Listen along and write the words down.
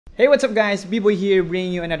Hey, what's up guys, B-Boy here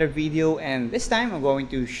bringing you another video, and this time I'm going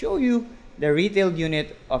to show you the retail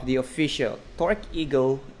unit of the official Torque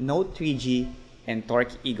Ego Note 3G and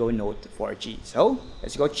Torque Ego Note 4G. So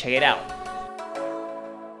let's go check it out.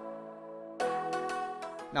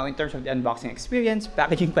 Now in terms of the unboxing experience,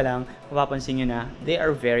 packaging pa lang, mapapansin nyo na they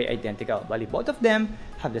are very identical. Bali, both of them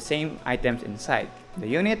have the same items inside. The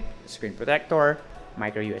unit, screen protector,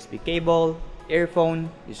 micro USB cable,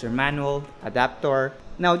 earphone, user manual, adapter.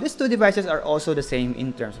 Now these two devices are also the same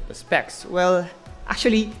in terms of the specs. Well,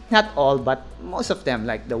 actually not all, but most of them,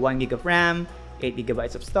 like the 1 GB of RAM, 8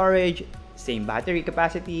 GB of storage, same battery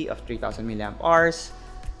capacity of 3000 mAh,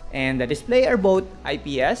 and the display are both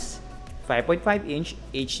IPS, 5.5-inch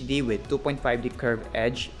HD with 2.5D curved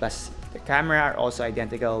edge, plus the camera are also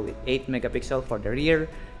identical with 8 megapixel for the rear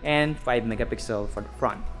and 5 megapixel for the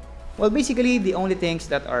front. Well, basically the only things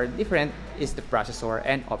that are different is the processor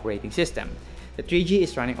and operating system. The 3G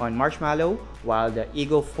is running on Marshmallow, while the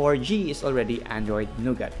Ego 4G is already Android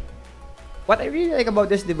Nougat. What I really like about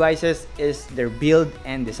these devices is their build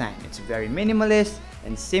and design. It's very minimalist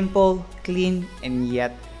and simple, clean, and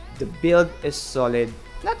yet the build is solid.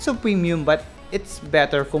 Not so premium, but it's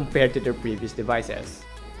better compared to their previous devices.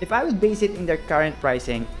 If I would base it in their current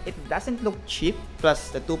pricing, it doesn't look cheap, plus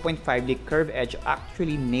the 2.5D curved edge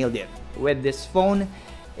actually nailed it. With this phone,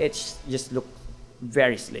 it's just look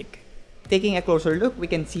very slick. Taking a closer look, we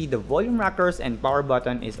can see the volume rockers and power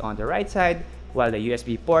button is on the right side, while the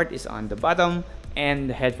USB port is on the bottom and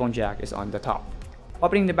the headphone jack is on the top.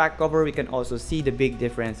 Opening the back cover, we can also see the big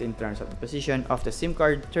difference in terms of the position of the SIM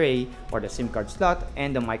card tray or the SIM card slot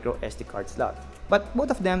and the micro SD card slot. But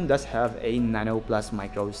both of them does have a Nano Plus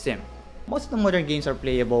micro SIM. Most of the modern games are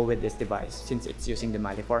playable with this device since it's using the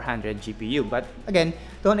Mali 400 GPU, but again,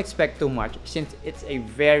 don't expect too much since it's a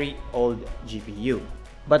very old GPU.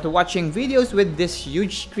 But watching videos with this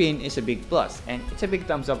huge screen is a big plus, and it's a big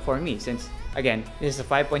thumbs up for me since, again, this is a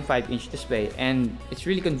 5.5-inch display and it's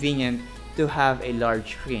really convenient to have a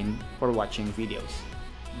large screen for watching videos.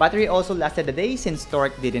 Battery also lasted a day since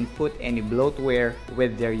Torque didn't put any bloatware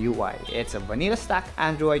with their UI. It's a vanilla stack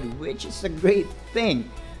Android, which is a great thing.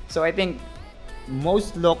 So I think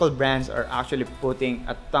most local brands are actually putting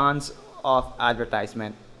a tons of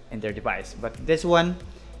advertisement in their device. But this one,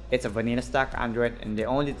 it's a vanilla stack Android, and the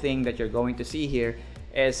only thing that you're going to see here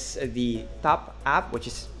is the top app, which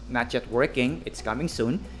is not yet working. It's coming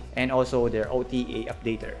soon. And also their OTA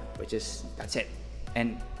updater, that's it.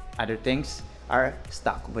 And other things are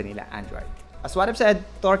stock vanilla Android. As what I've said,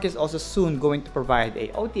 Torque is also soon going to provide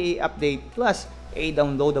a OTA update plus a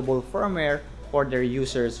downloadable firmware for their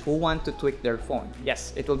users who want to tweak their phone.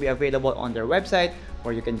 Yes, it will be available on their website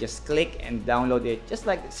where you can just click and download it, just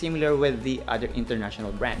like similar with the other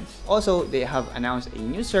international brands. Also, they have announced a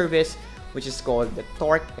new service which is called the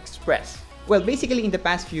Torque Express. Well, basically in the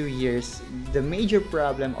past few years, the major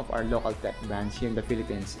problem of our local tech brands here in the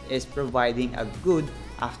Philippines is providing a good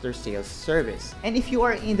after-sales service. And if you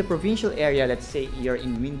are in the provincial area, let's say you're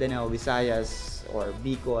in Mindanao, Visayas, or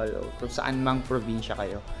Bicol, or kung saan mang probinsya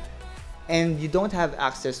kayo, and you don't have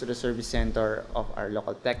access to the service center of our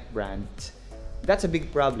local tech brands, that's a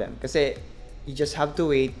big problem. Kasi you just have to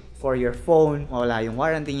wait for your phone, mawala yung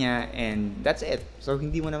warranty niya, and that's it. So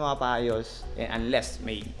hindi mo na mapaayos unless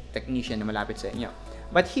may technician na malapit sa inyo.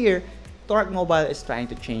 But here, Torque Mobile is trying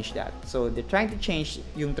to change that. So they're trying to change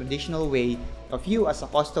yung traditional way of you as a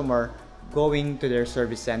customer going to their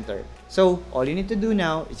service center. So all you need to do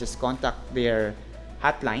now is just contact their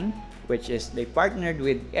hotline, which is they partnered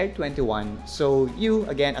with Air21. So you,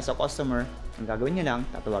 again, as a customer, ang gagawin nyo lang,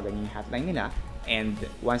 tatawagan nyo yung hotline nila, and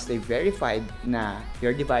once they verified na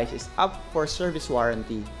your device is up for service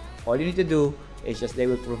warranty, all you need to do is just they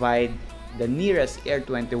will provide the nearest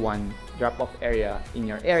Air21 drop-off area in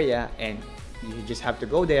your area, and you just have to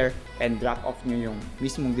go there and drop off nyo yung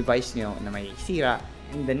mismong device nyo na may sira.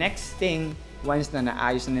 And the next thing, once na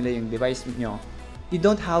naayos na nila yung device nyo, you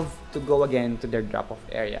don't have to go again to their drop-off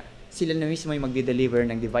area. Sila na mismo yung magde-deliver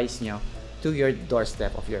ng device nyo to your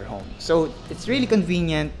doorstep of your home. So it's really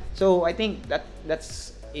convenient. So I think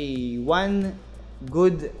that's one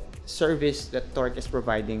good service that Torque is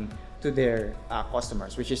providing to their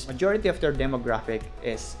customers, which is majority of their demographic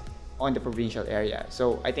is on the provincial area.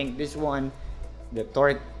 So I think this one, the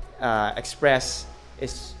Torque Express,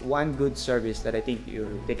 is one good service that I think you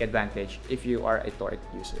take advantage if you are a Torque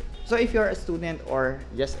user. So if you're a student or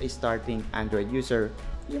just a starting Android user,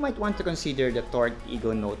 you might want to consider the Torque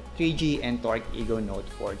Ego Note 3G and Torque Ego Note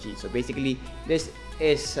 4G. So basically, this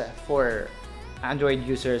is for Android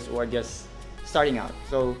users who are just starting out.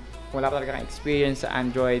 So kung wala pa talaga kang experience sa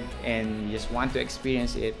Android and you just want to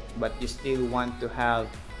experience it but you still want to have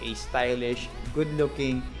a stylish,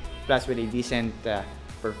 good-looking, plus with a decent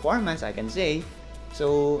performance, I can say.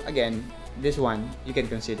 So again, this one, you can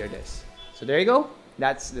consider this. So there you go.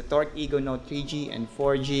 That's the Torque Ego Note 3G and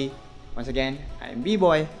 4G. Once again, I'm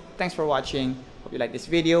B-Boy. Thanks for watching. Hope you like this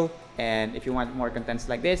video. And if you want more contents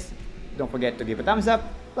like this, don't forget to give a thumbs up.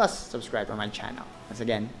 Plus, subscribe to my channel. Once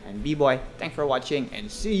again, I'm B-Boy. Thanks for watching and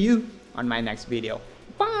see you on my next video.